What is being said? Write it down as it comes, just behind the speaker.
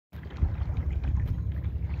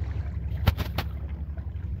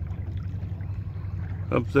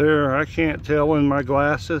Up there, I can't tell in my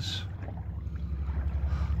glasses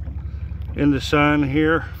in the sun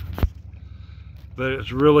here, but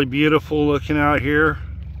it's really beautiful looking out here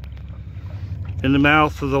in the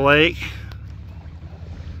mouth of the lake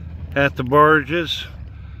at the barges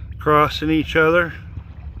crossing each other.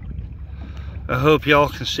 I hope y'all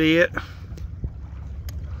can see it.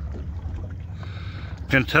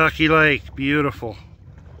 Kentucky Lake, beautiful.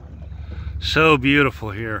 So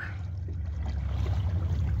beautiful here.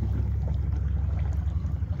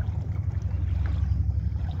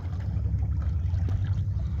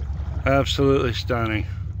 Absolutely stunning.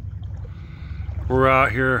 We're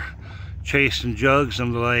out here chasing jugs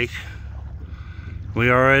in the lake. We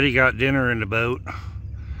already got dinner in the boat.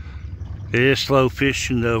 It is slow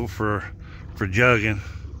fishing though for jugging.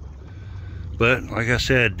 But like I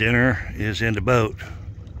said, dinner is in the boat.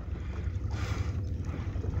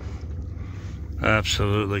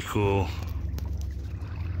 Absolutely cool.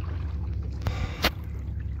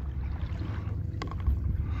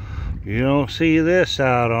 You don't see this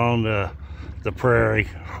out on the prairie.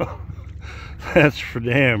 That's for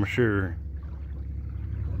damn sure.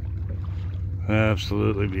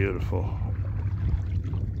 Absolutely beautiful.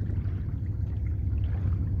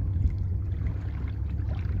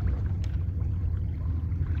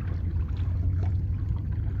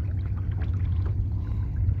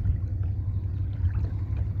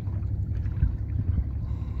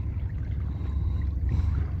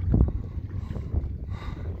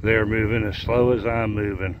 They're moving as slow as I'm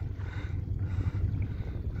moving.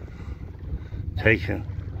 Taking